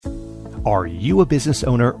Are you a business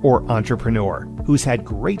owner or entrepreneur who's had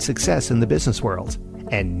great success in the business world,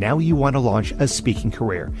 and now you want to launch a speaking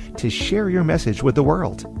career to share your message with the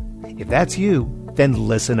world? If that's you, then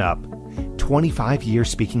listen up. 25-year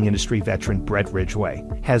speaking industry veteran Brett Ridgway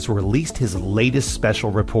has released his latest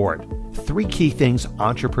special report, 3 key things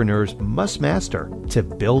entrepreneurs must master to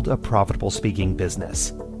build a profitable speaking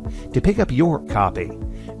business. To pick up your copy,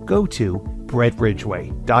 go to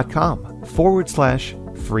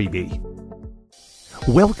brettridgway.com/freebie.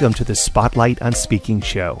 Welcome to the Spotlight on Speaking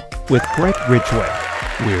show with Brett Ridgway,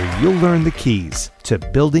 where you'll learn the keys to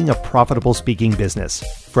building a profitable speaking business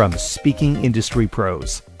from speaking industry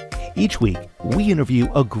pros. Each week, we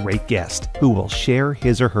interview a great guest who will share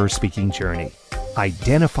his or her speaking journey,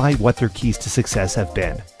 identify what their keys to success have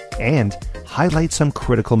been, and highlight some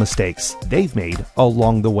critical mistakes they've made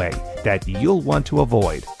along the way that you'll want to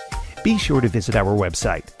avoid. Be sure to visit our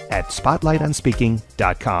website at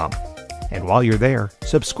spotlightonspeaking.com. And while you're there,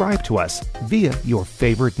 subscribe to us via your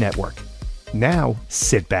favorite network. Now,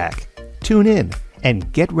 sit back, tune in,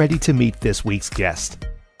 and get ready to meet this week's guest.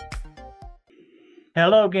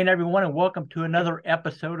 Hello again, everyone, and welcome to another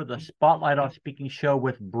episode of the Spotlight on Speaking show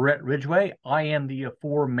with Brett Ridgway. I am the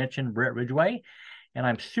aforementioned Brett Ridgway, and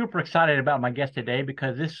I'm super excited about my guest today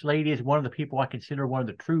because this lady is one of the people I consider one of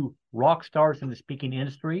the true rock stars in the speaking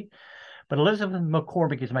industry. But Elizabeth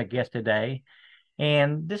McCormick is my guest today.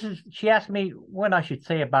 And she asked me what I should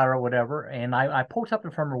say about her or whatever. And I pulled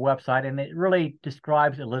something from her website, and it really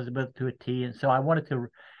describes Elizabeth to a T. And so I wanted to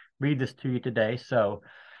read this to you today. So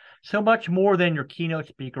much more than your keynote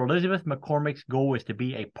speaker, Elizabeth McCormick's goal is to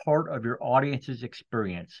be a part of your audience's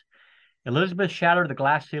experience. Elizabeth shattered the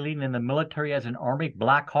glass ceiling in the military as an Army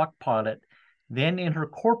Black Hawk pilot, then in her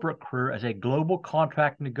corporate career as a global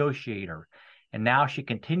contract negotiator. And now she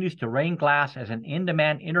continues to rain glass as an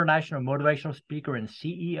in-demand international motivational speaker and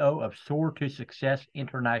CEO of Soar to Success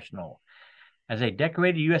International. As a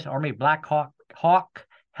decorated U.S. Army Black Hawk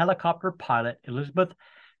helicopter pilot, Elizabeth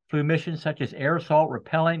flew missions such as air assault,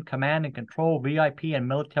 repelling, command and control, VIP, and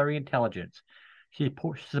military intelligence. She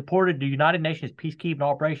supported the United Nations peacekeeping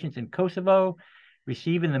operations in Kosovo,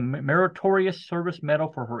 receiving the Meritorious Service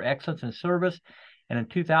Medal for her excellence in service, and in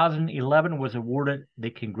 2011 was awarded the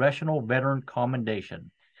Congressional Veteran Commendation.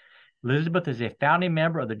 Elizabeth is a founding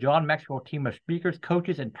member of the John Maxwell team of speakers,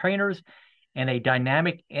 coaches, and trainers, and a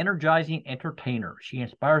dynamic, energizing entertainer. She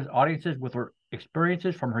inspires audiences with her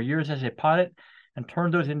experiences from her years as a pilot and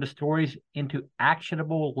turns those into stories into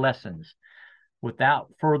actionable lessons.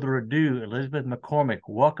 Without further ado, Elizabeth McCormick,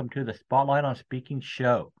 welcome to the Spotlight on Speaking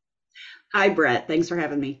show. Hi, Brett. Thanks for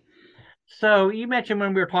having me. So you mentioned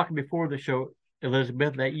when we were talking before the show,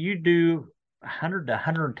 Elizabeth, that you do 100 to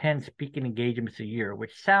 110 speaking engagements a year,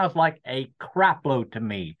 which sounds like a crap load to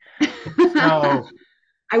me. So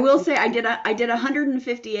I will say I did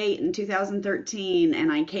 158 in 2013,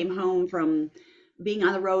 and I came home from being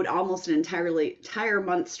on the road almost an entire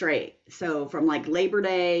month straight. So from like Labor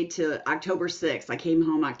Day to October 6th, I came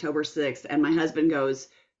home October 6th, and my husband goes,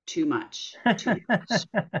 too much.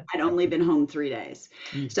 I'd only been home 3 days.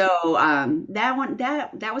 So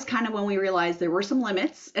that was kind of when we realized there were some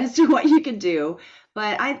limits as to what you could do.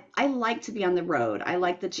 But I like to be on the road. I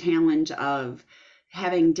like the challenge of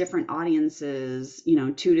having different audiences,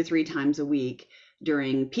 2 to 3 times a week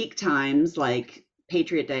during peak times like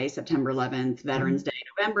Patriot Day, September 11th, Veterans Day,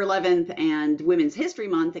 November 11th, and Women's History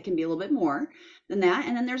Month. It can be a little bit more than that.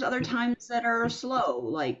 And then there's other times that are slow,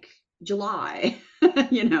 like July,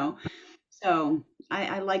 So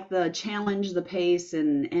I like the challenge, the pace,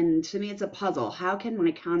 and to me, it's a puzzle. How can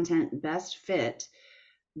my content best fit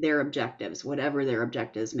their objectives, whatever their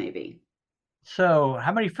objectives may be? So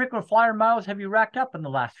how many frequent flyer miles have you racked up in the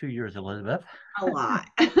last few years, Elizabeth? A lot.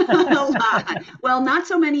 A lot. Well, not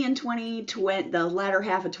so many in 2020, the latter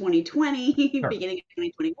half of 2020, sure. Beginning of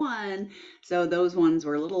 2021. So those ones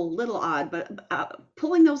were a little odd, but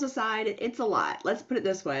pulling those aside, it's a lot. Let's put it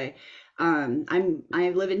this way.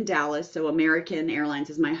 I live in Dallas, so American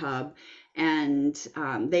Airlines is my hub, and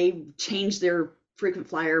they changed their frequent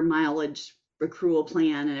flyer mileage accrual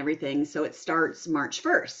plan and everything. So it starts March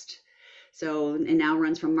 1st. So, and now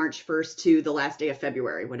runs from March 1st to the last day of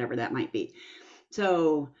February, whatever that might be.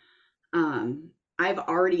 So, I've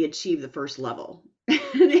already achieved the first level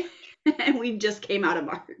and we just came out of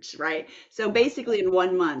March, right? So basically in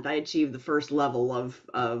 1 month, I achieved the first level of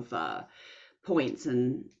points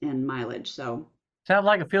and mileage. So sounds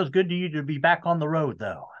like it feels good to you to be back on the road,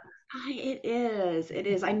 though. It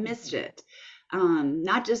is. I missed it.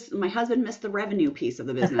 Not just my husband missed the revenue piece of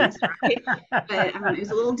the business, right? But it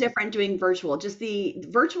was a little different doing virtual. Just the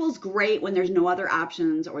virtual is great when there's no other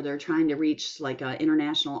options or they're trying to reach like an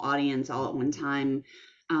international audience all at one time.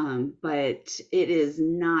 But it is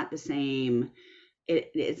not the same.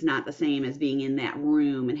 It's not the same as being in that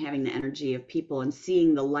room and having the energy of people and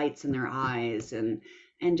seeing the lights in their eyes and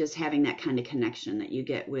just having that kind of connection that you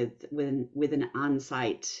get with an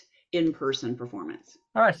on-site in-person performance.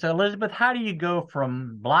 All right, so Elizabeth, how do you go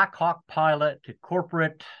from Black Hawk pilot to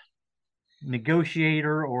corporate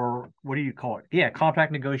negotiator, or what do you call it? Yeah,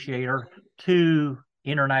 contract negotiator to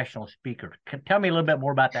international speaker. Tell me a little bit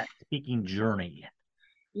more about that speaking journey.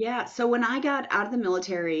 Yeah, so when I got out of the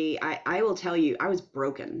military, I will tell you, I was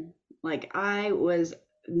broken. Like I was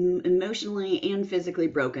emotionally and physically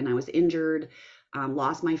broken. I was injured,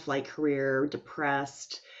 lost my flight career,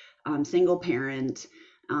 depressed, single parent.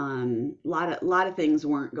 Lot of things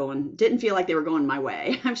didn't feel like they were going my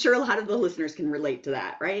way. I'm sure a lot of the listeners can relate to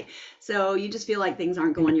that, right? So you just feel like things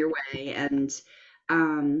aren't going your way. And,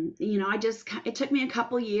 it took me a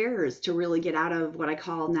couple years to really get out of what I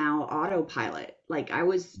call now autopilot. Like I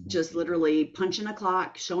was just literally punching a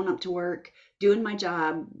clock, showing up to work, doing my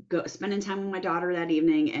job, spending time with my daughter that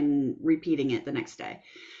evening and repeating it the next day.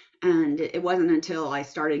 And it wasn't until I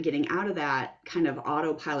started getting out of that kind of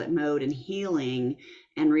autopilot mode and healing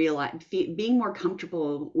and being more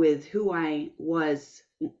comfortable with who I was,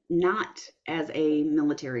 not as a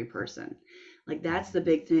military person. Like that's the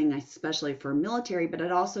big thing, especially for military, but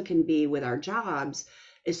it also can be with our jobs,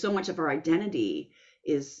 is so much of our identity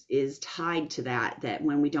is tied to that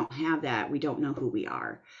when we don't have that, we don't know who we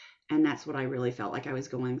are. And that's what I really felt like I was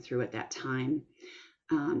going through at that time.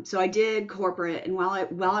 So I did corporate, and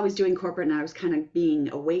while I was doing corporate and I was kind of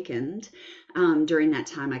being awakened during that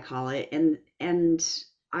time, I call it, and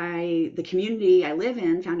the community I live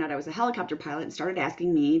in found out I was a helicopter pilot and started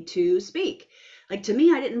asking me to speak. Like to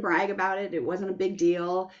me, I didn't brag about it. It wasn't a big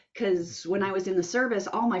deal because when I was in the service,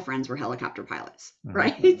 all my friends were helicopter pilots,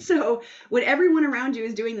 right? So when everyone around you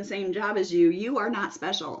is doing the same job as you, you are not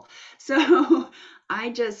special. So I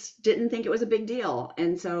just didn't think it was a big deal.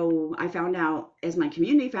 And so I found out as my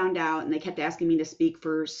community found out, and they kept asking me to speak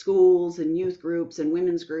for schools and youth groups and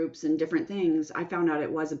women's groups and different things, I found out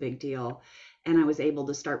it was a big deal. And I was able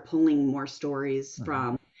to start pulling more stories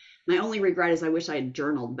from. My only regret is I wish I had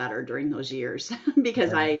journaled better during those years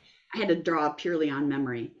because I had to draw purely on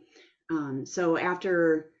memory. So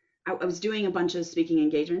after I was doing a bunch of speaking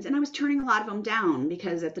engagements, and I was turning a lot of them down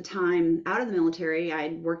because at the time out of the military, I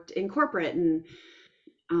had worked in corporate and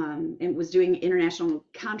was doing international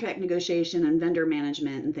contract negotiation and vendor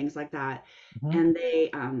management and things like that. And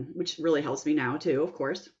they, which really helps me now too, of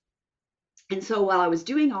course. And so while I was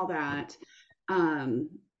doing all that,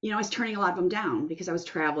 I was turning a lot of them down because I was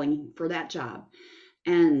traveling for that job.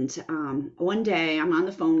 And one day I'm on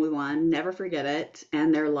the phone with one, never forget it.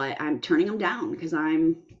 And they're like, I'm turning them down because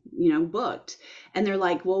I'm, booked. And they're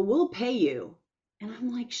like, well, we'll pay you. And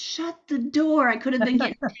I'm like, shut the door. I could have been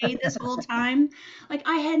getting paid this whole time. Like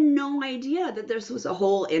I had no idea that this was a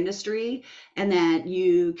whole industry and that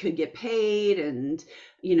you could get paid and,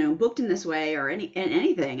 booked in this way or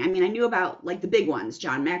anything. I mean, I knew about like the big ones,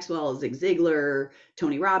 John Maxwell, Zig Ziglar,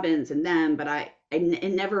 Tony Robbins and them, but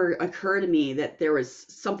it never occurred to me that there was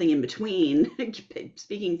something in between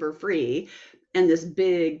speaking for free and this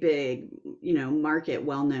big, market,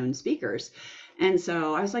 well-known speakers. And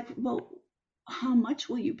so I was like, well, how much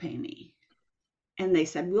will you pay me? And they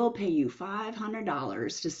said, we'll pay you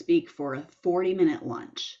 $500 to speak for a 40-minute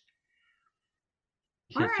lunch.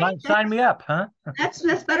 All right, sign me up, huh? That's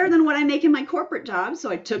better than what I make in my corporate job. So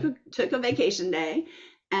I took a vacation day,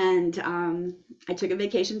 and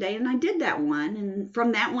I did that one. And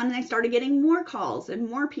from that one, I started getting more calls and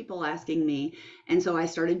more people asking me. And so I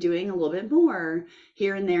started doing a little bit more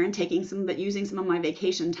here and there and using some of my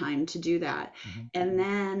vacation time to do that. And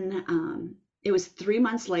then it was 3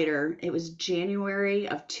 months later. It was January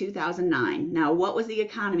of 2009. Now, what was the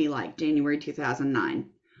economy like January 2009?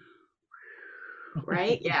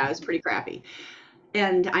 Right? Yeah, it was pretty crappy.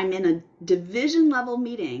 And I'm in a division level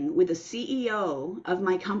meeting with the CEO of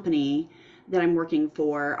my company that I'm working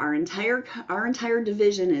for. Our entire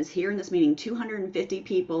division is here in this meeting, 250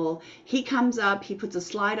 people. He comes up, he puts a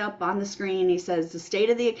slide up on the screen. He says, the state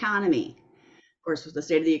of the economy. Of course, the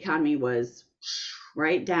state of the economy was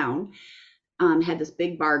right down, had this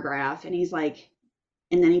big bar graph. And he's like,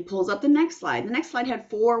 and then he pulls up the next slide. The next slide had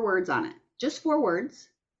 4 words on it, just 4 words.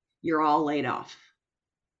 You're all laid off.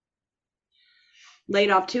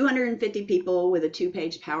 Laid off 250 people with a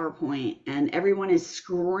 2-page PowerPoint, and everyone is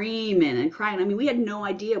screaming and crying. I mean, we had no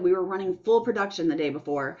idea. We were running full production the day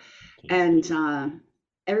before, And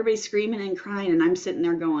everybody's screaming and crying, and I'm sitting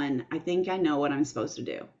there going, I think I know what I'm supposed to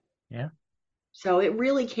do. Yeah. So it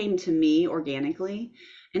really came to me organically.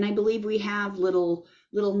 And I believe we have little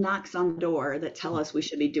knocks on the door that tell us we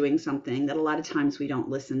should be doing something that a lot of times we don't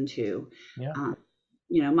listen to. Yeah.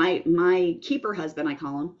 My keeper husband, I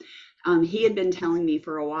call him, he had been telling me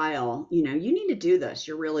for a while, you need to do this.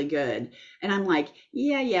 You're really good. And I'm like,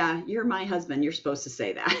 yeah, you're my husband. You're supposed to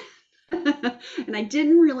say that. And I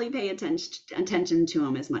didn't really pay attention to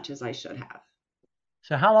him as much as I should have.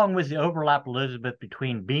 So how long was the overlap, Elizabeth,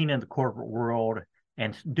 between being in the corporate world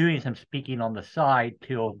and doing some speaking on the side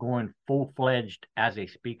till going full-fledged as a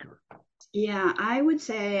speaker? Yeah, I would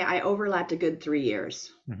say I overlapped a good 3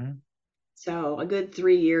 years. Mm-hmm. So a good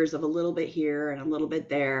 3 years of a little bit here and a little bit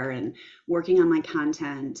there and working on my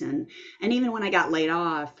content. And even when I got laid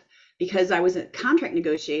off, because I was a contract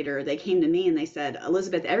negotiator, they came to me and they said,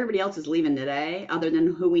 Elizabeth, everybody else is leaving today other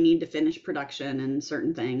than who we need to finish production and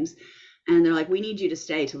certain things. And they're like, we need you to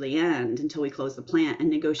stay till the end until we close the plant and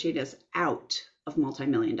negotiate us out of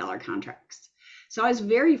multi-million-dollar contracts. So I was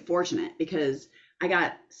very fortunate because I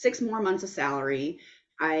got 6 more months of salary.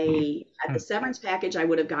 I had the severance package I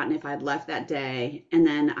would have gotten if I'd left that day. And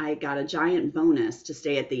then I got a giant bonus to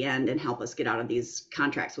stay at the end and help us get out of these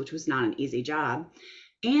contracts, which was not an easy job.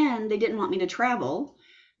 And they didn't want me to travel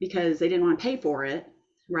because they didn't want to pay for it,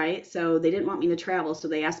 right? So they didn't want me to travel. So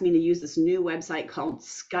they asked me to use this new website called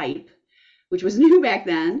Skype, which was new back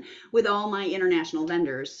then, with all my international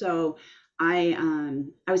vendors. So I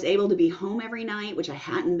was able to be home every night, which I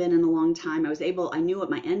hadn't been in a long time. I knew what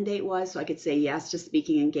my end date was, so I could say yes to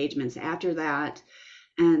speaking engagements after that.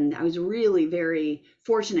 And I was really very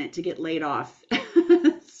fortunate to get laid off.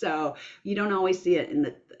 So you don't always see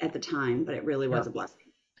it at the time, but it really was a blessing.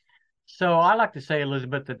 So I like to say,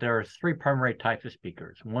 Elizabeth, that there are 3 primary types of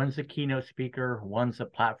speakers. One's a keynote speaker, one's a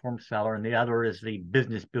platform seller, and the other is the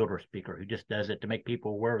business builder speaker who just does it to make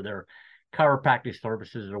people aware of their chiropractic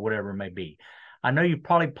services or whatever it may be. I know you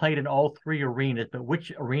probably played in all 3 arenas, but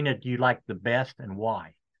which arena do you like the best and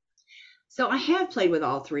why? So I have played with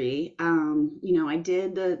all 3. I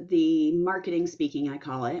did the marketing speaking, I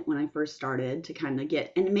call it, when I first started to kind of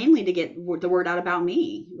mainly to get the word out about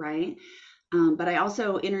me, right? But I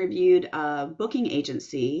also interviewed a booking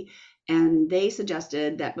agency, and they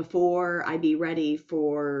suggested that before I be ready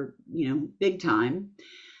for, big time,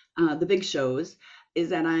 the big shows, is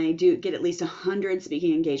that I do get at least 100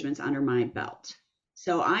 speaking engagements under my belt.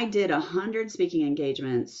 So I did 100 speaking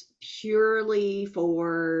engagements purely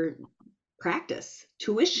for practice,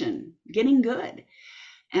 tuition, getting good.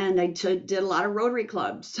 And I did a lot of Rotary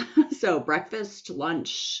clubs. So breakfast,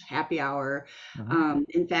 lunch, happy hour. Mm-hmm.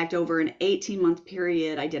 In fact, over an 18-month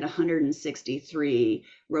period, I did 163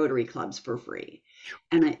 Rotary clubs for free.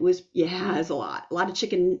 And it's a lot of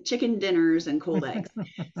chicken dinners and cold eggs.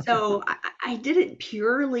 So I did it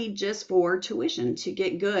purely just for tuition to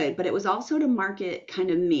get good, but it was also to market kind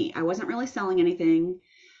of me. I wasn't really selling anything.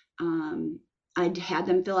 I'd had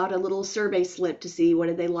them fill out a little survey slip to see what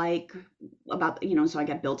did they like about, so I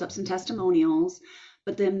got built up some testimonials.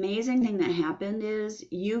 But the amazing thing that happened is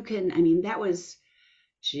that was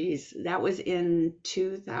in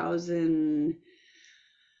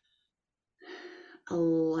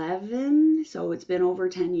 2011. So it's been over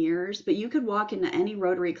 10 years, but you could walk into any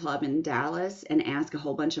Rotary club in Dallas and ask a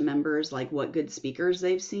whole bunch of members like what good speakers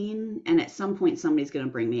they've seen. And at some point, somebody's going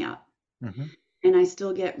to bring me up. Mm-hmm. And I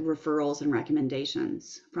still get referrals and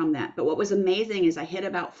recommendations from that. But what was amazing is I hit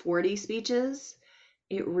about 40 speeches.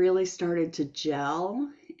 It really started to gel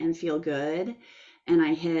and feel good. And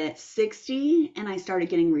I hit 60 and I started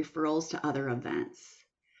getting referrals to other events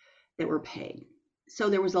that were paid. So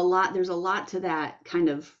there's a lot to that kind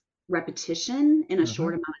of repetition in a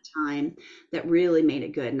short amount of time that really made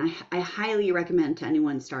it good. And I highly recommend to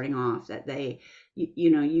anyone starting off that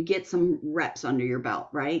you get some reps under your belt,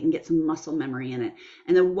 right? And get some muscle memory in it.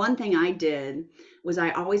 And the one thing I did was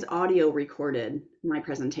I always audio recorded my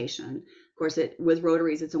presentation. Of course, with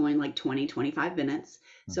Rotaries, it's only like 20, 25 minutes.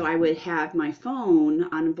 So I would have my phone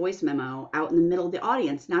on a voice memo out in the middle of the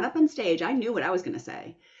audience, not up on stage. I knew what I was going to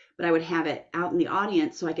say, but I would have it out in the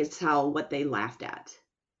audience so I could tell what they laughed at.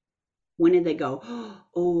 When did they go,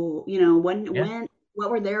 oh,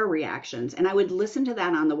 what were their reactions? And I would listen to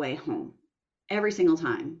that on the way home. Every single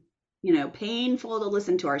time, painful to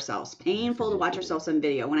listen to ourselves, painful to watch ourselves on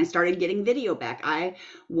video. When I started getting video back, I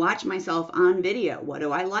watch myself on video. What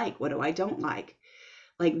do I like? What do I don't like?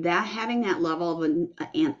 Like that, having that level of an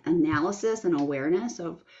analysis and awareness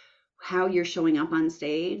of how you're showing up on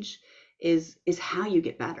stage is how you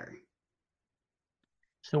get better.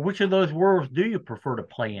 So which of those worlds do you prefer to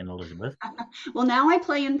play in, Elizabeth? Well, now I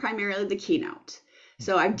play in primarily the Keynote.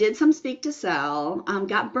 So I did some speak to sell,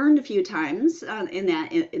 got burned a few times in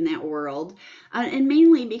that world, and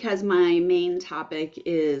mainly because my main topic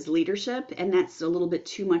is leadership, and that's a little bit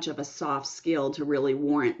too much of a soft skill to really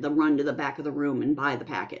warrant the run to the back of the room and buy the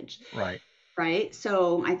package, Right. right?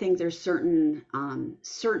 So I think there's certain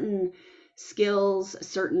skills,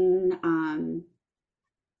 certain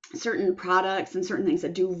products and certain things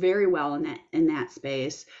that do very well in that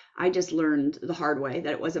space. I just learned the hard way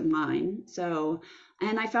that it wasn't mine. So,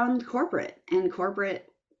 and I found corporate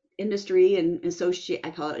industry and associate, I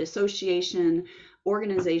call it association,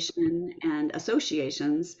 organization, and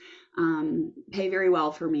associations pay very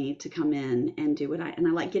well for me to come in and do and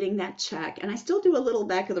I like getting that check. And I still do a little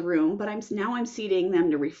back of the room, but I'm seeding them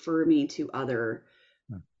to refer me to other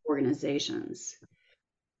organizations.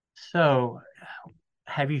 So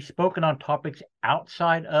have you spoken on topics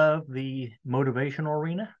outside of the motivational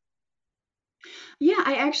arena? Yeah,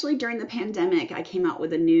 I actually during the pandemic I came out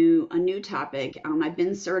with a new topic. I've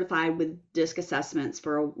been certified with DISC assessments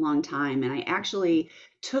for a long time, and I actually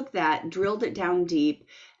took that, drilled it down deep,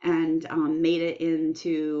 and made it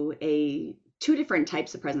into a two different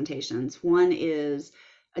types of presentations. One is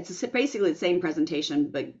basically the same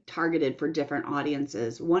presentation but targeted for different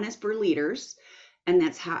audiences. One is for leaders, and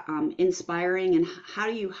that's how inspiring and how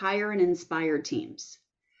do you hire and inspire teams.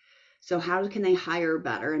 So how can they hire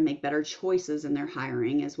better and make better choices in their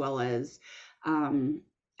hiring, um,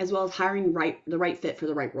 as well as hiring the right fit for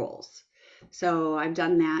the right roles. So I've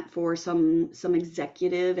done that for some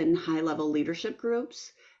executive and high level leadership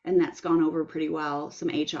groups, and that's gone over pretty well. Some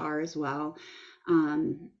HR as well,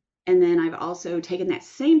 and then I've also taken that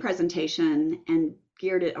same presentation and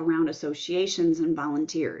geared it around associations and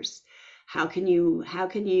volunteers. How can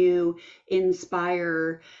you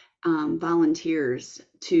inspire volunteers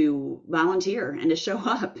to volunteer and to show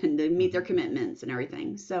up and to meet their commitments and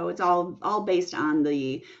everything. So it's all based on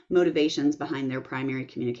the motivations behind their primary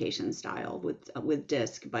communication style with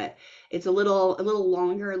DISC, but it's a little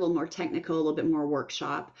longer, a little more technical, a little bit more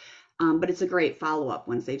workshop. But it's a great follow up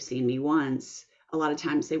once they've seen me once. A lot of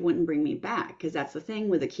times they wouldn't bring me back because that's the thing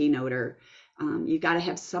with a keynoter. You've got to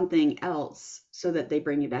have something else so that they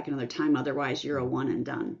bring you back another time. Otherwise, you're a one and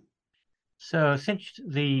done. So since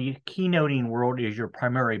the keynoting world is your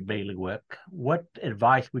primary bailiwick, what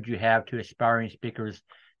advice would you have to aspiring speakers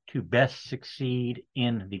to best succeed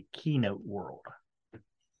in the keynote world?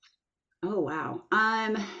 Oh wow.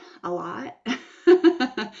 A lot.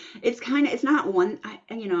 It's not one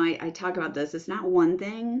I talk about this. It's not one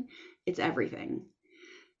thing, it's everything.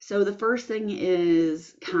 So the first thing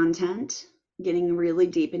is content, getting really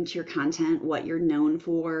deep into your content, what you're known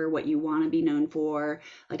for, what you want to be known for.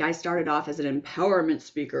 Like I started off as an empowerment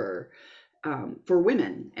speaker for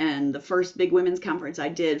women. And the first big women's conference I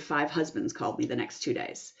did, 5 husbands called me the next 2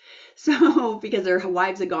 days. So, because their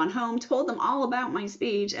wives had gone home, told them all about my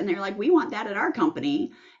speech, and they're like, we want that at our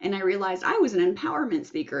company. And I realized I was an empowerment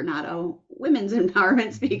speaker, not a women's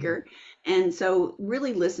empowerment speaker. And so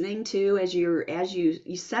really listening to as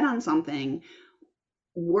you set on something,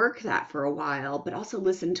 work that for a while, but also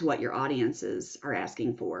listen to what your audiences are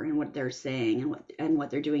asking for and what they're saying and what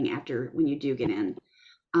they're doing after when you do get in.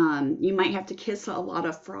 You might have to kiss a lot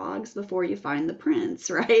of frogs before you find the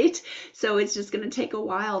prince, right? So it's just going to take a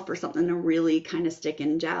while for something to really kind of stick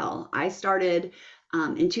and gel. I started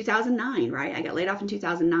in 2009, right? I got laid off in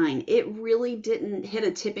 2009. It really didn't hit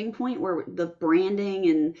a tipping point where the branding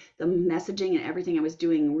and the messaging and everything I was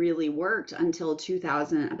doing really worked until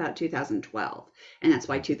about 2012. And that's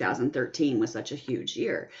why 2013 was such a huge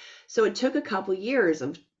year. So it took a couple years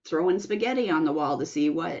of throwing spaghetti on the wall to see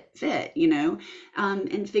what fit,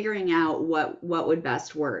 and figuring out what would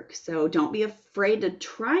best work. So don't be afraid to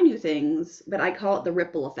try new things, but I call it the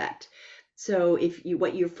ripple effect. So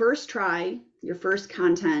what you first try, your first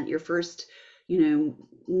content, your first,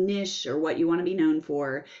 niche or what you want to be known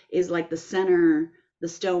for is like the stone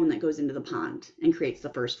that goes into the pond and creates the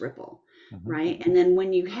first ripple. Right. And then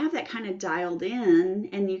when you have that kind of dialed in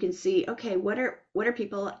and you can see, okay, what are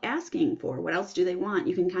people asking for? What else do they want?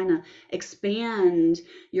 You can kind of expand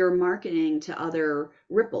your marketing to other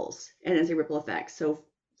ripples and as a ripple effect. So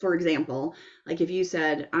for example, like if you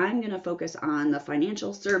said, I'm going to focus on the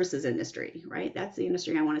financial services industry, right? That's the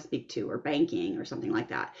industry I want to speak to, or banking or something like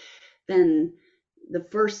that. Then that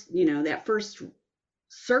first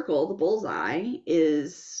circle, the bullseye,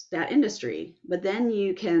 is that industry. But then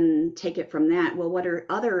you can take it from that. Well, what are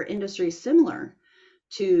other industries similar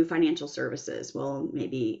to financial services? Well,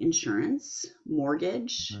 maybe insurance,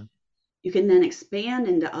 mortgage. You can then expand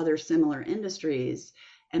into other similar industries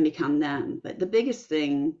and become them. But the biggest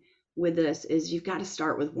thing with this is you've got to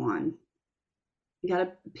start with one. You got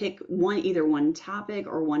to pick one, either one topic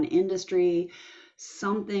or one industry,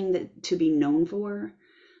 something that to be known for.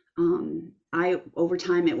 Over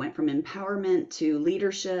time, it went from empowerment to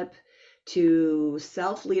leadership to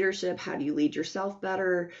self-leadership. How do you lead yourself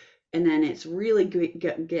better? And then it's really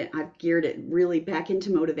I've geared it really back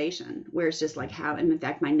into motivation, where it's just like how, and in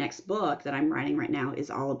fact, my next book that I'm writing right now is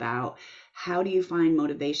all about how do you find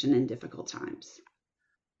motivation in difficult times?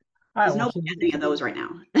 All right, There's no any of those right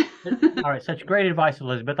now. All right, such great advice,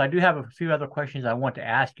 Elizabeth. I do have a few other questions I want to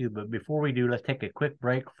ask you, but before we do, let's take a quick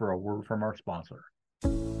break for a word from our sponsor.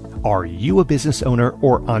 Are you a business owner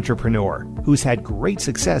or entrepreneur who's had great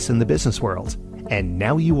success in the business world, and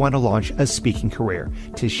now you want to launch a speaking career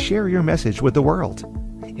to share your message with the world?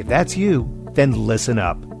 If that's you, then listen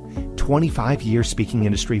up. 25-year speaking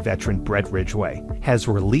industry veteran Brett Ridgway has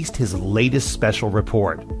released his latest special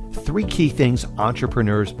report, 3 key things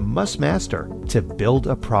entrepreneurs must master to build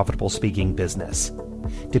a profitable speaking business.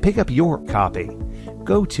 To pick up your copy,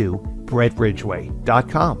 go to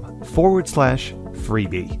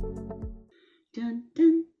brettridgway.com/freebie. Dun,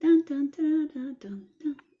 dun, dun, dun, dun, dun, dun,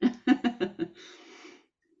 dun.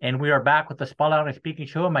 And we are back with the Spotlight on Speaking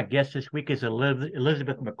show. My guest this week is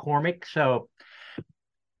Elizabeth McCormick. So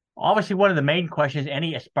obviously one of the main questions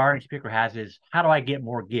any aspiring speaker has is, how do I get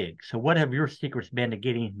more gigs? So what have your secrets been to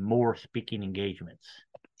getting more speaking engagements?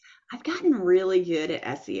 I've gotten really good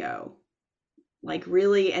at SEO. Like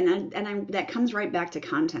really, that comes right back to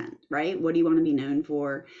content, right? What do you want to be known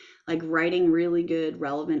for? Like writing really good,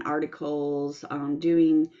 relevant articles,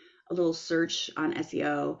 doing a little search on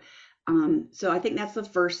SEO. So I think that's the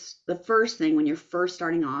first thing when you're first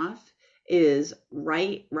starting off is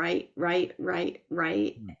write,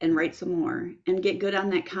 and write some more and get good on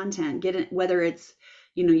that content. Get it, whether it's,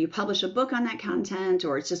 you publish a book on that content,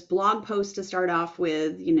 or it's just blog posts to start off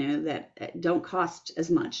with, that don't cost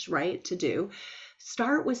as much, right, to do.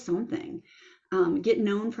 Start with something. Get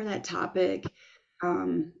known for that topic.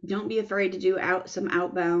 Don't be afraid to do some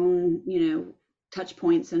outbound, touch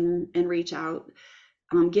points and reach out.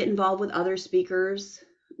 Get involved with other speakers,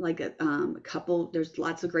 like a couple. There's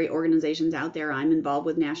lots of great organizations out there. I'm involved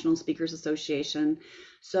with National Speakers Association.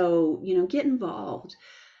 So, get involved.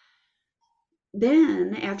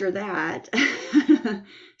 Then after that,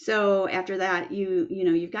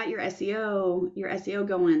 you've got your SEO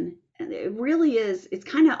going. And it really is, it's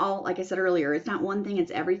kind of all, like I said earlier, it's not one thing,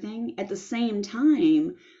 it's everything. At the same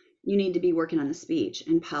time, you need to be working on the speech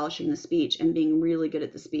and polishing the speech and being really good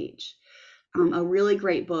at the speech. A really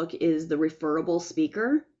great book is The Referable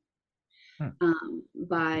Speaker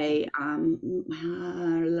by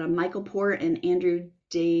Michael Port and Andrew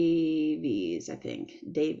Davies, I think.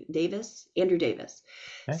 Andrew Davis.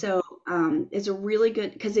 Okay. So it's a really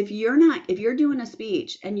good, because if you're doing a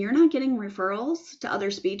speech and you're not getting referrals to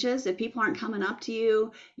other speeches, if people aren't coming up to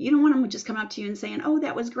you, you don't want them just coming up to you and saying, oh,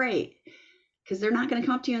 that was great. Because they're not going to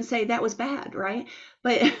come up to you and say that was bad, right?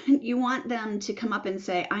 But you want them to come up and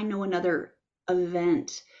say, I know another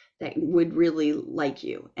event that would really like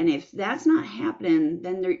you. And if that's not happening,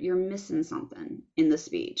 then you're missing something in the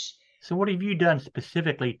speech. So what have you done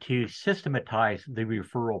specifically to systematize the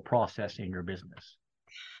referral process in your business?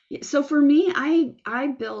 So for me,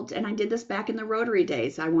 I built, and I did this back in the Rotary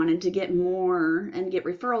days. I wanted to get more and get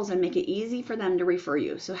referrals and make it easy for them to refer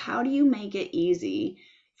you. So how do you make it easy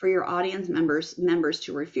for your audience members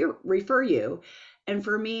to refer you? And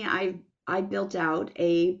for me, I built out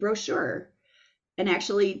a brochure and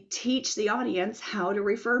actually teach the audience how to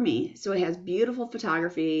refer me. So it has beautiful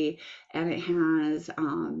photography, and it has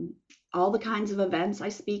all the kinds of events I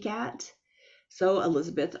speak at. So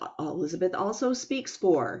Elizabeth also speaks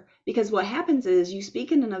for, because what happens is you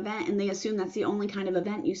speak in an event and they assume that's the only kind of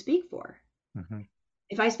event you speak for. Mm-hmm.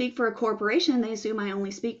 If I speak for a corporation, they assume I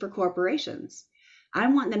only speak for corporations. I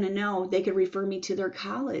want them to know they could refer me to their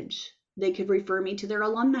college. They could refer me to their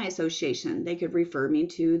alumni association. They could refer me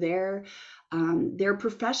to their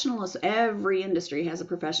professional. Every industry has a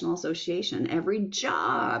professional association. Every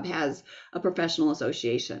job has a professional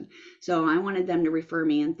association. So I wanted them to refer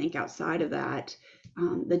me and think outside of that,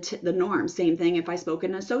 the norm. Same thing if I spoke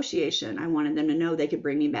in an association. I wanted them to know they could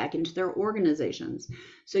bring me back into their organizations.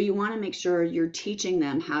 So you want to make sure you're teaching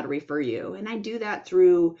them how to refer you. And I do that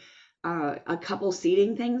through a couple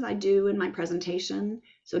seeding things I do in my presentation.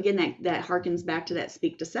 So again, that harkens back to that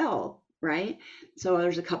speak to sell, right? So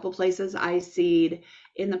there's a couple places I seed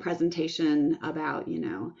in the presentation about,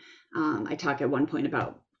 I talk at one point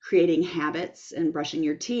about creating habits and brushing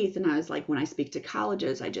your teeth. And I was like, when I speak to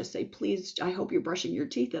colleges, I just say, please, I hope you're brushing your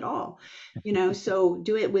teeth at all, so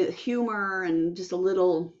do it with humor and just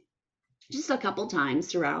a couple times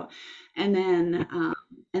throughout. And then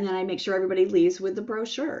I make sure everybody leaves with the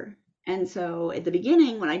brochure. And so at the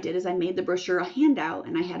beginning, what I did is I made the brochure a handout,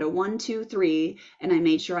 and I had a 1, 2, 3, and I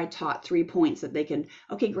made sure I taught 3 points that they could,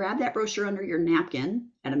 okay, grab that brochure under your napkin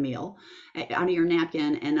at a meal, out of your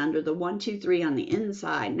napkin, and under the 1, 2, 3 on the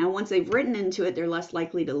inside. Now, once they've written into it, they're less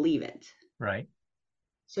likely to leave it. Right.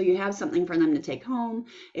 So you have something for them to take home.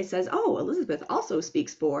 It says, oh, Elizabeth also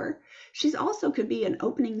speaks for. She's also could be an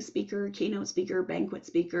opening speaker, keynote speaker, banquet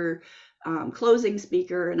speaker, closing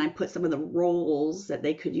speaker, and I put some of the roles that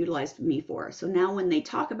they could utilize me for. So now when they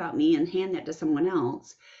talk about me and hand that to someone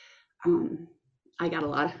else, I get a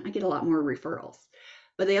lot more referrals.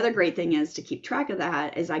 But the other great thing is to keep track of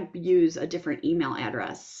that is I use a different email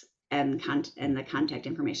address, and the contact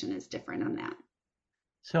information is different on that.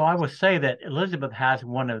 So I would say that Elizabeth has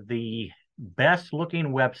one of the best looking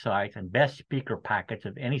websites and best speaker packets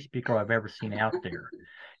of any speaker I've ever seen out there.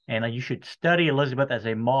 And you should study Elizabeth as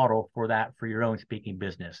a model for that for your own speaking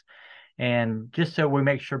business. And just so we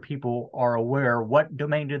make sure people are aware, what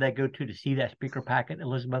domain do they go to see that speaker packet,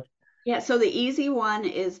 Elizabeth? Yeah, so the easy one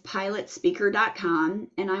is pilotspeaker.com.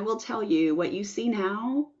 And I will tell you what you see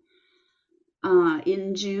now.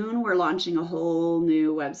 In June, we're launching a whole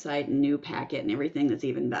new website and new packet and everything that's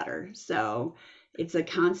even better. So it's a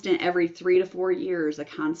constant, every 3 to 4 years, a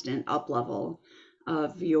constant up level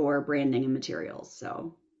of your branding and materials.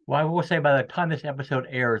 So. Well, I will say by the time this episode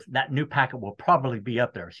airs, that new packet will probably be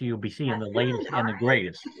up there. So you'll be seeing the latest and the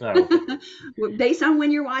greatest. So based on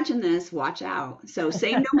when you're watching this, watch out. So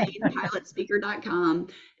same domain, pilotspeaker.com.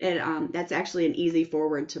 That's actually an easy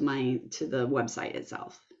forward to the website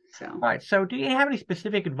itself. So. All right. So do you have any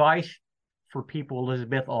specific advice for people,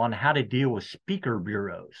 Elizabeth, on how to deal with speaker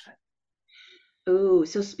bureaus? Oh,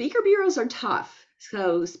 so speaker bureaus are tough.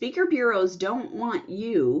 So speaker bureaus don't want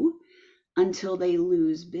you until they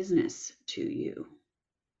lose business to you.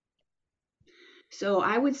 So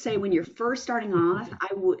I would say when you're first starting off,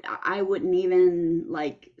 I wouldn't even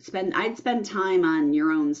I'd spend time on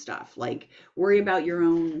your own stuff, like worry about your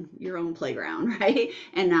own playground, right?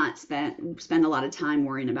 And not spend a lot of time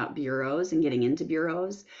worrying about bureaus and getting into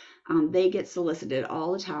bureaus. They get solicited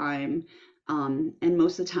all the time. And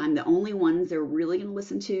most of the time, the only ones they're really going to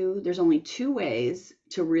listen to, there's only 2 ways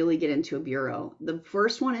to really get into a bureau. The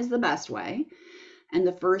first one is the best way. And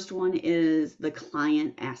the first one is the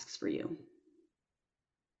client asks for you.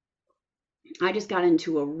 I just got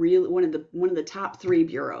into one of the top 3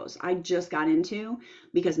 bureaus I just got into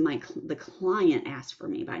because the client asked for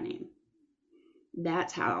me by name.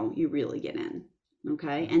 That's how you really get in.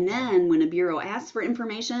 Okay. And then when a bureau asks for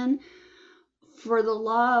information, for the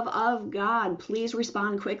love of God, please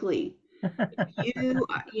respond quickly.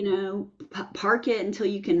 Park it until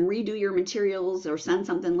you can redo your materials or send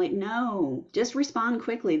something late. No, just respond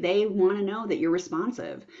quickly. They want to know that you're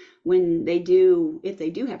responsive if they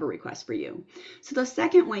do have a request for you. So the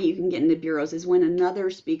second way you can get into bureaus is when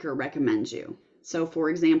another speaker recommends you. So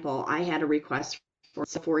for example, I had a request for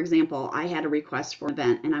an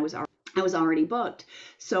event and I was already booked.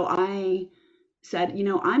 So I said,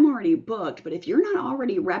 I'm already booked, but if you're not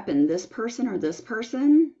already repping this person or this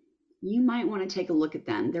person, you might want to take a look at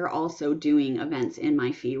them. They're also doing events in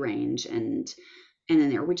my fee range and in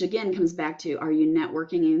there, which again comes back to, are you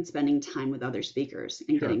networking and spending time with other speakers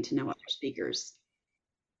and getting to know other speakers?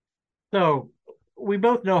 So we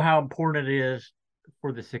both know how important it is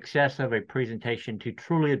for the success of a presentation to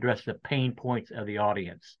truly address the pain points of the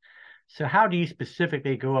audience. So how do you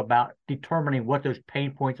specifically go about determining what those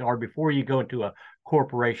pain points are before you go into a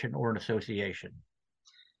corporation or an association?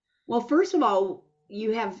 Well, first of all,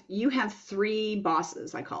 you have 3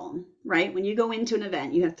 bosses, I call them, right? When you go into an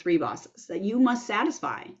event, you have 3 bosses that you must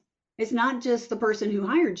satisfy. It's not just the person who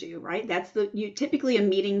hired you, right? That's typically a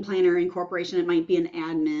meeting planner in corporation. It might be an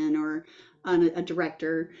admin or a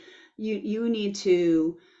director. You need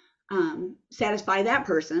to satisfy that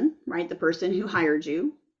person, right? The person who hired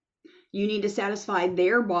you. You need to satisfy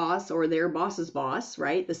their boss or their boss's boss,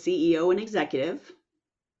 right? The CEO and executive.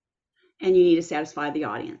 And you need to satisfy the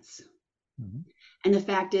audience. Mm-hmm. And the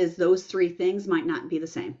fact is, those 3 things might not be the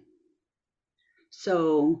same.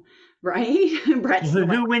 So, right?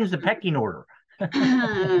 Who wins the pecking order?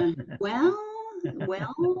 Well,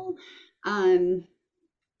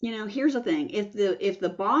 here's the thing. If the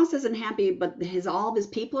boss isn't happy, but all of his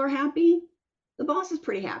people are happy, the boss is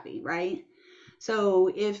pretty happy, right?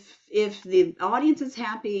 So if the audience is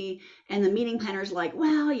happy and the meeting planner's like,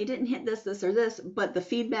 well, you didn't hit this, or this, but the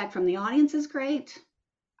feedback from the audience is great,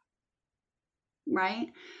 right?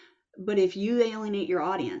 But if you alienate your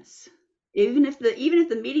audience, even if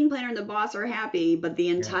the meeting planner and the boss are happy, but the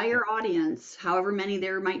entire audience, however many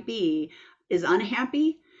there might be, is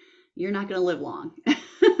unhappy, you're not going to live long.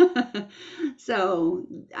 So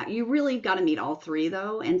you really got to meet all three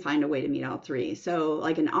though, and find a way to meet all three. So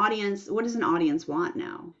like an audience, what does an audience want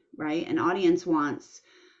now, right? An audience wants,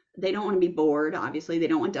 they don't want to be bored. Obviously, they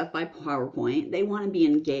don't want death by PowerPoint. They want to be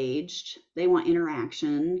engaged. They want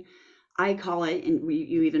interaction. I call it, and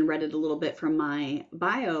you even read it a little bit from my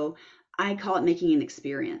bio, I call it making an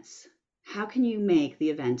experience. How can you make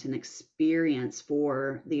the event an experience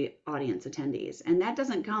for the audience attendees? And that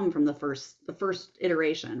doesn't come from the first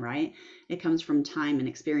iteration, right? It comes from time and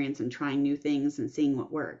experience and trying new things and seeing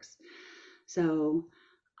what works. So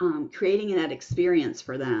creating that experience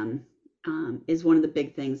for them is one of the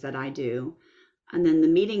big things that I do. And then the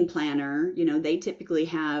meeting planner, they typically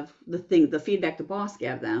have the feedback the boss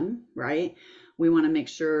gave them, right? We want to make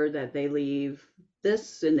sure that they leave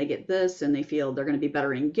this and they get this and they feel they're going to be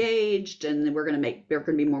better engaged and they're going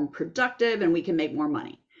to be more productive and we can make more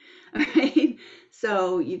money. Right?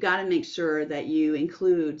 So you got to make sure that you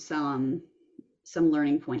include some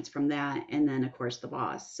learning points from that, and then of course the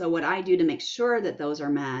boss. So what I do to make sure that those are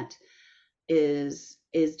met is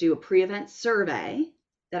do a pre-event survey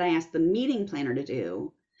that I ask the meeting planner to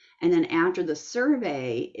do. And then after the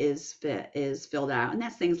survey is filled out, and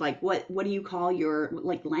that's things like what do you call your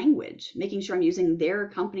language, making sure I'm using their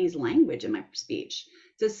company's language in my speech.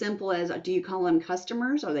 It's as simple as, do you call them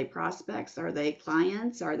customers? Are they prospects? Are they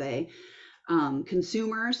clients? Are they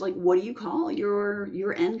consumers? Like, what do you call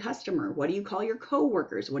your end customer? What do you call your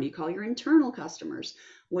coworkers? What do you call your internal customers?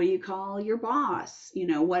 What do you call your boss?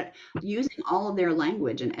 Using all of their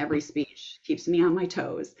language in every speech keeps me on my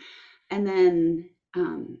toes. And then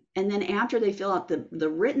after they fill out the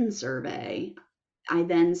written survey, I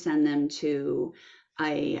then send them to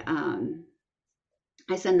a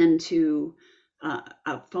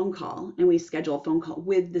phone call, and we schedule a phone call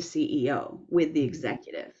with the CEO, with the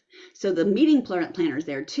executive. So the meeting planner is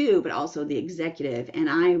there too, but also the executive. And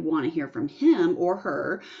I want to hear from him or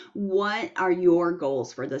her. What are your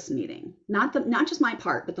goals for this meeting? Not just my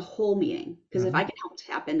part, but the whole meeting. Because if I can help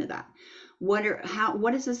tap into that, what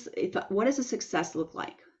does a success look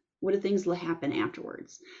like? What do things happen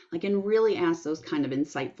afterwards? And really ask those kind of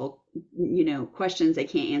insightful, questions they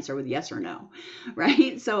can't answer with yes or no,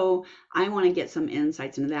 right? So I want to get some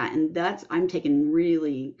insights into that. And I'm taking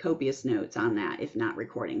really copious notes on that, if not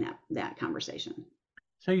recording that conversation.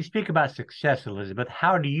 So you speak about success, Elizabeth.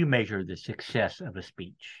 How do you measure the success of a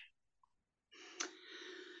speech?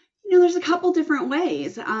 There's a couple different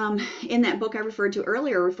ways. In that book I referred to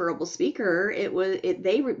earlier, Referable Speaker,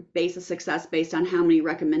 they base a success based on how many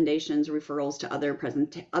recommendations, referrals to other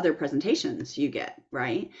presentations you get,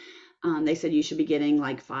 right? They said you should be getting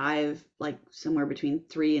 5, somewhere between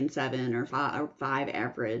 3 and 7 or 5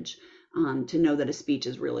 average, to know that a speech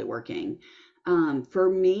is really working. For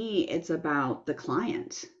me, it's about the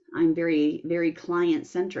client. I'm very, very client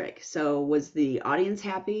centric. So was the audience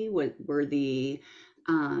happy? Was the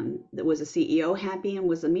CEO happy, and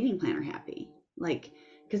was the meeting planner happy?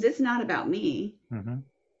 Because it's not about me. Mm-hmm.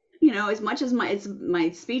 As much as my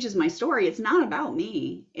speech is my story, it's not about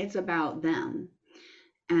me. It's about them.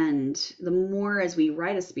 And the more as we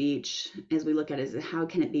write a speech, as we look at it, is how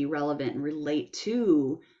can it be relevant and relate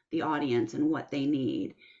to the audience and what they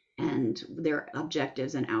need and their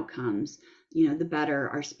objectives and outcomes, the better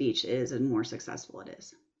our speech is and more successful it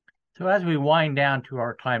is. So as we wind down to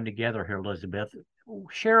our time together here, Elizabeth,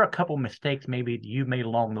 share a couple mistakes maybe that you've made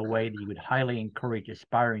along the way that you would highly encourage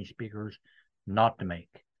aspiring speakers not to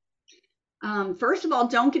make. First of all,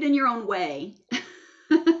 don't get in your own way.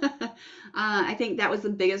 I think that was the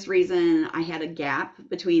biggest reason I had a gap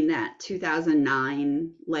between that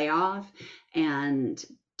 2009 layoff and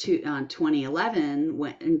 2011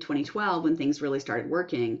 and 2012 when things really started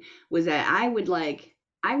working, was that I would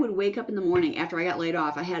wake up in the morning after I got laid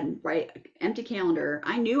off. I had empty calendar.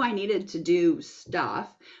 I knew I needed to do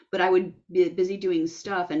stuff, but I would be busy doing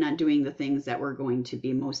stuff and not doing the things that were going to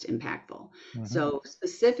be most impactful. Mm-hmm. So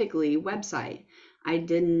specifically website, I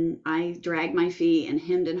dragged my feet and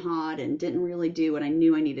hemmed and hawed and didn't really do what I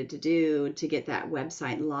knew I needed to do to get that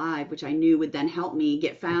website live, which I knew would then help me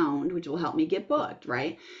get found, which will help me get booked,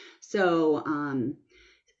 right? So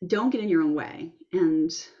don't get in your own way.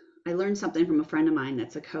 And I learned something from a friend of mine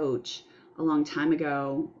that's a coach a long time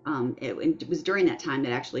ago. It was during that time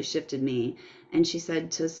that actually shifted me. And she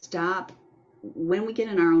said to stop. When we get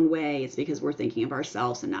in our own way, it's because we're thinking of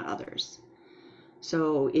ourselves and not others.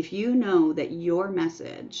 So if you know that your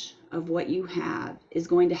message of what you have is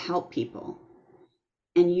going to help people,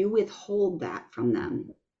 and you withhold that from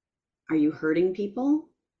them, are you hurting people?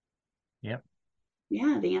 Yep.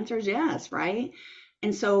 Yeah, the answer is yes, right?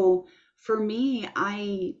 And so for me,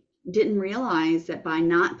 I didn't realize that by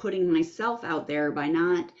not putting myself out there, by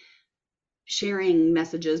not sharing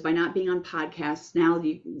messages, by not being on podcasts now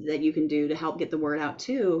that you can do to help get the word out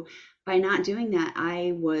too, by not doing that,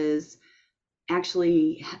 I was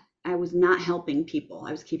not helping people.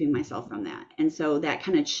 I was keeping myself from that. And so that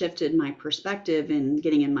kind of shifted my perspective in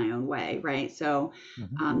getting in my own way, right? So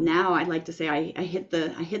now I'd like to say I hit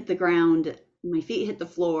the ground, my feet hit the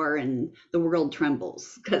floor, and the world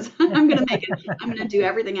trembles, because I'm going to do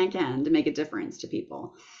everything I can to make a difference to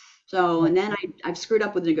people. So, and then I've screwed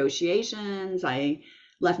up with negotiations. I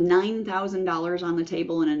left $9,000 on the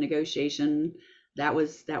table in a negotiation. That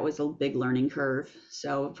was a big learning curve.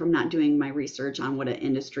 So from not doing my research on what an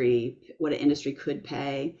industry could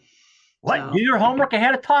pay. What? So, Do your homework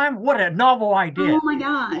ahead of time? What a novel idea. oh my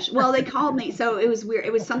gosh. Well, they called me. So it was weird.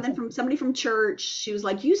 It was somebody from church. She was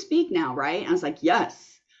like, "You speak now, right?" And I was like,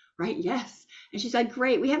 "Yes." Right? Yes. And she said,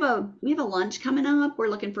 "Great. We have a lunch coming up. We're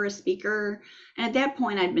looking for a speaker." And at that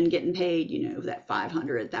point I'd been getting paid, that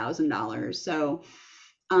 $500,000. So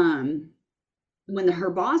when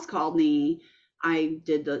her boss called me, I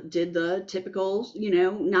did the typical,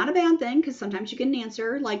 not a bad thing, because sometimes you get an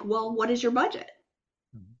answer like, "Well, what is your budget?"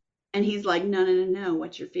 And he's like, No.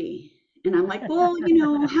 What's your fee?" And I'm like, "Well,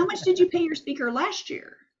 how much did you pay your speaker last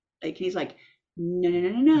year?" Like, he's like,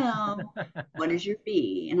 No. What is your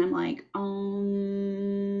fee? And I'm like,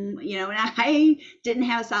 and I didn't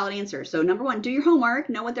have a solid answer. So number one, do your homework,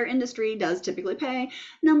 know what their industry does typically pay.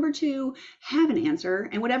 Number two, have an answer,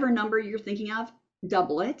 and whatever number you're thinking of,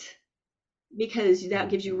 double it, because that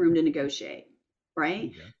gives you room to negotiate.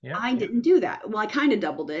 Right? Yeah. I didn't do that. Well, I kind of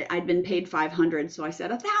doubled it. I'd been paid 500, so I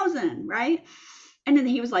said 1,000, right? And then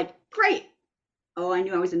he was like, "Great." Oh, I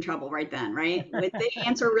knew I was in trouble right then, right? With the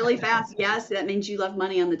answer really fast, yes, that means you left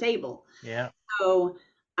money on the table. Yeah. So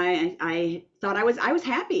I thought I was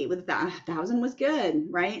happy with that. 1,000 was good,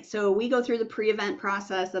 right? So we go through the pre-event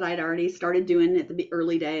process that I'd already started doing at the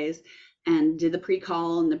early days, and did the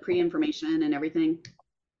pre-call and the pre-information and everything.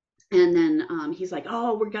 And then he's like,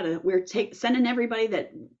 "Oh, we're sending everybody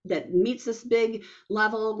that meets this big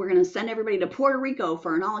level. We're going to send everybody to Puerto Rico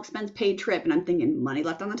for an all expense paid trip." And I'm thinking, money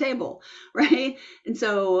left on the table, right? And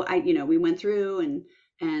so we went through,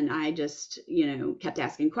 and I just, kept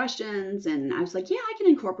asking questions, and I was like, "Yeah, I can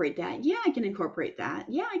incorporate that. Yeah, I can incorporate that.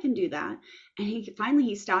 Yeah, I can do that." And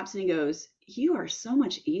he stops and he goes, "You are so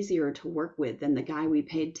much easier to work with than the guy we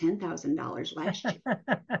paid $10,000 last year."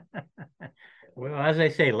 Well, as they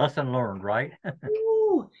say, lesson learned, right?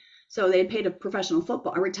 Ooh. So they paid a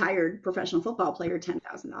retired professional football player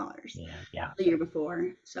 $10,000 the year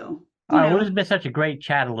before. So, all right. Well, this has been such a great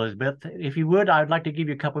chat, Elizabeth. If you would, I'd like to give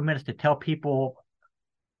you a couple of minutes to tell people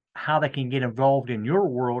how they can get involved in your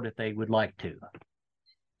world if they would like to.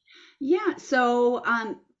 Yeah. So,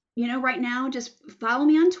 right now, just follow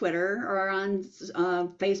me on Twitter or on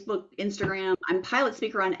Facebook, Instagram. I'm Pilot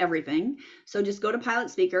Speaker on everything. So just go to Pilot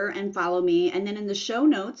Speaker and follow me. And then in the show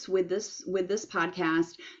notes with this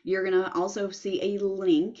podcast, you're going to also see a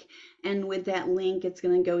link. And with that link, it's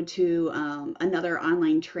going to go to another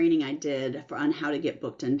online training I did on how to get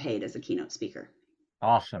booked and paid as a keynote speaker.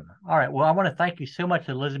 Awesome. All right. Well, I want to thank you so much,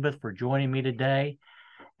 Elizabeth, for joining me today.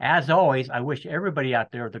 As always, I wish everybody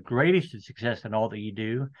out there the greatest of success in all that you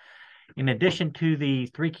do. In addition to the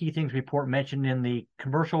 3 key things report mentioned in the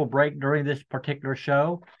commercial break during this particular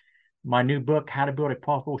show, my new book, How to Build a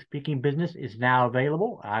Profitable Speaking Business, is now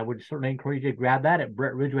available. I would certainly encourage you to grab that at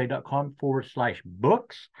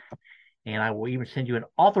brettridgway.com/books. And I will even send you an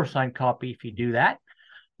author signed copy if you do that.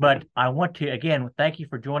 But I want to, again, thank you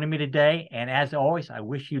for joining me today. And as always, I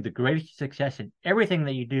wish you the greatest success in everything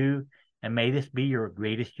that you do. And may this be your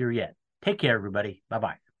greatest year yet. Take care, everybody.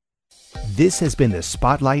 Bye-bye. This has been the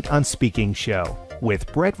Spotlight on Speaking show with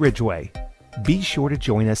Brett Ridgway. Be sure to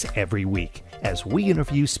join us every week as we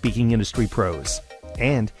interview speaking industry pros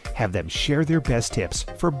and have them share their best tips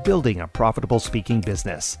for building a profitable speaking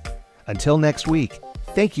business. Until next week,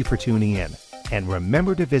 thank you for tuning in. And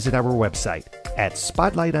remember to visit our website at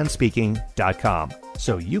spotlightonspeaking.com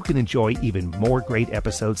so you can enjoy even more great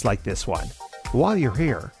episodes like this one. While you're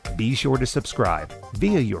here, be sure to subscribe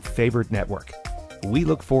via your favorite network. We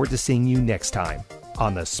look forward to seeing you next time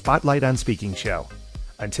on the Spotlight on Speaking show.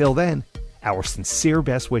 Until then, our sincere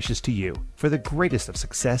best wishes to you for the greatest of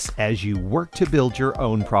success as you work to build your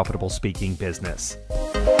own profitable speaking business.